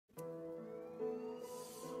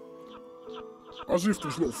As if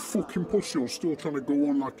this little fucking pussy was still trying to go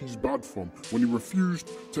on like he's bad from when he refused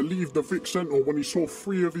to leave the Vic Centre when he saw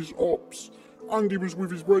 3 of his ops and he was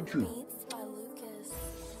with his brethren.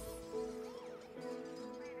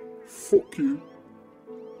 Fuck you.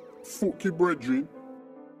 Fuck your brethren.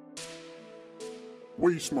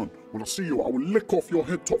 Waste man, when I see you I will lick off your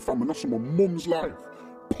head top fam and that's on my mum's life.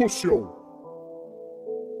 Pussy.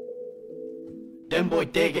 Them boy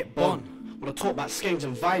they get bun. When I talk about skanks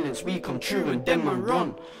and violence, we come true and them man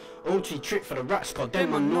run. OT trick for the rats, cause them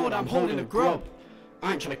man know that I'm holding a grub.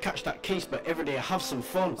 I ain't trying to catch that case, but every day I have some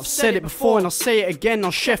fun. I've said it before and I'll say it again. I'll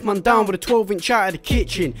chef man down with a 12-inch out of the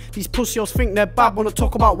kitchen. These pussies think they're bad when I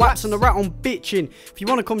talk about wax and the rat on bitching. If you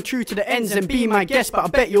wanna come true to the ends, then be my guest, but I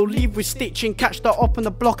bet you'll leave with stitching. Catch that up on the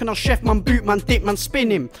block and I'll chef man, boot man, dip man, spin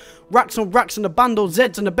him. Racks on the bando,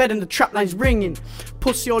 Zeds on the bed and the trap line's ringing.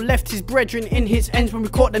 Pussy or left his brethren in his ends when we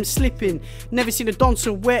caught them slipping. Never seen a don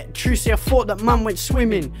so wet, true say I thought that man went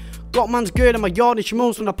swimming. Got man's good in my yard and she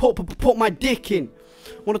moans when I put my dick in.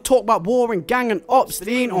 Wanna talk about war and gang and ops,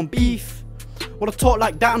 they ain't on beef. Wanna talk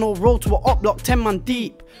like that and I'll roll to a up block 10 man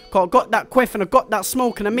deep. Cause I got that quiff and I got that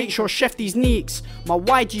smoke and I make sure I chef these neeks. My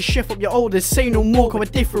YG chef up your oldest, say no more cause we're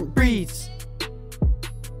different breeds.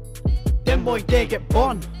 Them boy they get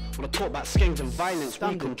bun. When I talk about skanks and violence,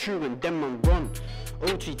 we come true and them man run.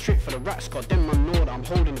 OT trick for the rats, cause them man know that I'm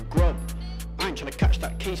holding a grub. I ain't trying to catch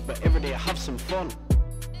that case, but every day I have some fun.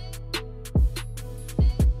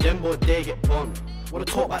 Them boy they get bun. When I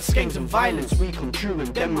talk about skanks and violence, we come true and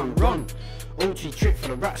them man run. OT trick for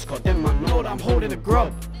the rats, cause them man know that I'm holding a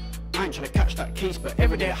grub. I ain't trying to catch that case, but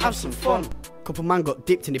every day I have some fun. Couple man got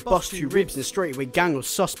dipped and they bust 2 ribs and straight away gang of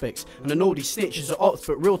suspects. And I know these snitches are ops,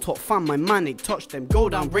 but real top fam, my man ain't touched them. Go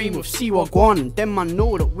down Rainworth, see what go on, and them man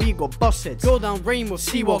know that we got busted. Go down Rainworth,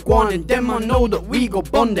 see what go on, and them man know that we got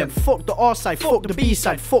bond them. Fuck the RSide, fuck the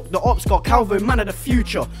BSide, fuck the ops, got Calvin, man of the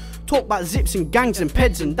future. Talk about zips and gangs and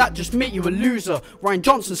peds and that just make you a loser. Ryan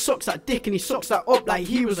Johnson sucks that dick and he sucks that up like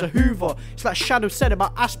he was a Hoover. It's like Shadow said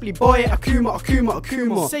about Aspley, boy,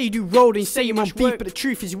 Akuma. Say you do road and say you're on beef, but the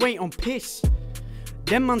truth is you ain't on piss.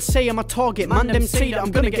 Them man say I'm a target, man them say that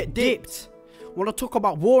I'm gonna get dipped. When I talk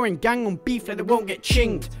about war and gang on beef, like they won't get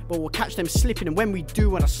chinged, but we'll catch them slipping, and when we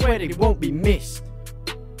do, and I swear they won't be missed.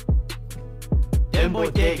 Them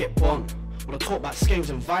boy they get bun. When I talk about skanks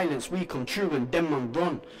and violence, we come true and them man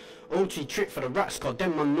run. OT trick for the rats, cause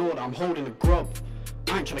them man know that I'm holding a grub.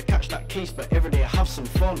 I ain't trying to catch that case, but every day I have some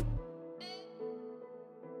fun.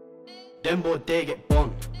 Them boy they get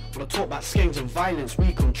bun. When I talk about skanks and violence,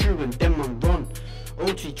 we come true and them man run.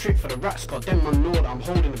 OT trick for the rats, cause them man know that I'm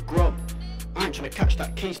holding a grub. I ain't trying to catch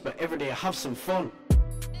that case, but every day I have some fun.